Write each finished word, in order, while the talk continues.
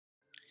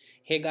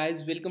Hey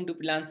guys, welcome to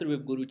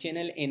Freelancerwebguru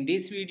channel. In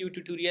this video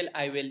tutorial,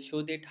 I will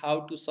show that how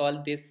to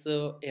solve this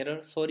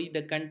error. Sorry,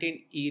 the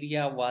content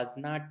area was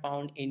not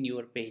found in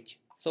your page.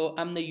 So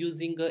I'm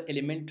using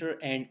Elementor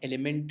and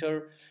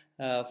Elementor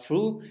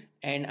Pro,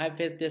 and I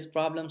faced this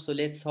problem. So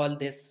let's solve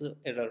this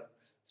error.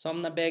 So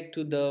I'm back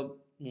to the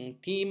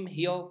theme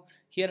here.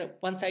 Here,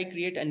 once I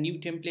create a new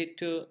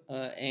template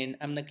and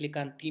I'm gonna click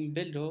on theme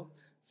builder.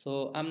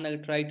 So I'm gonna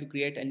try to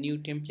create a new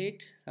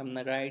template. So I'm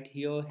gonna write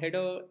here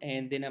header,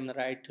 and then I'm gonna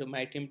write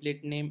my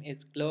template name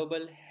is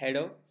global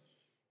header,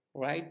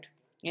 right?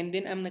 And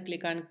then I'm gonna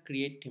click on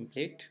create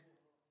template.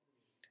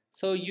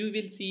 So you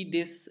will see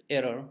this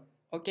error.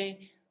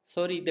 Okay,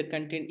 sorry, the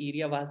content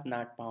area was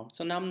not found.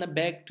 So now I'm gonna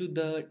back to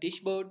the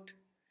dashboard,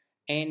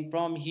 and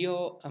from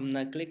here I'm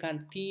gonna click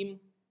on theme,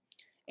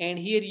 and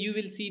here you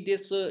will see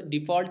this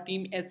default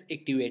theme as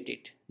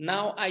activated.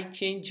 Now I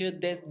change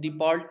this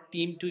default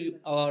theme to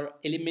our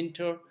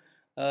Elementor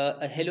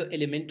hello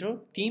Elementor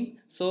theme.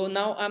 So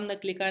now I'm gonna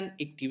click on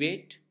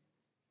activate,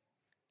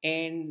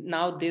 and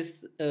now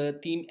this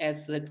theme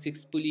is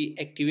successfully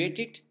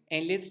activated,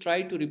 and let's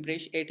try to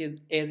refresh it.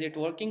 Is it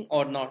working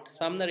or not?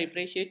 So I'm gonna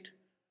refresh it.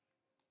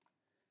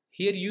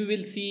 Here you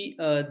will see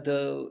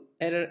the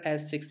error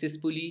as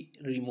successfully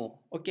removed.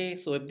 Okay,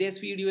 so if this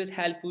video is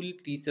helpful,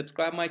 please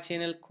subscribe my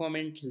channel,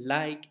 comment,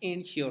 like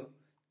and share.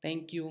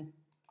 Thank you.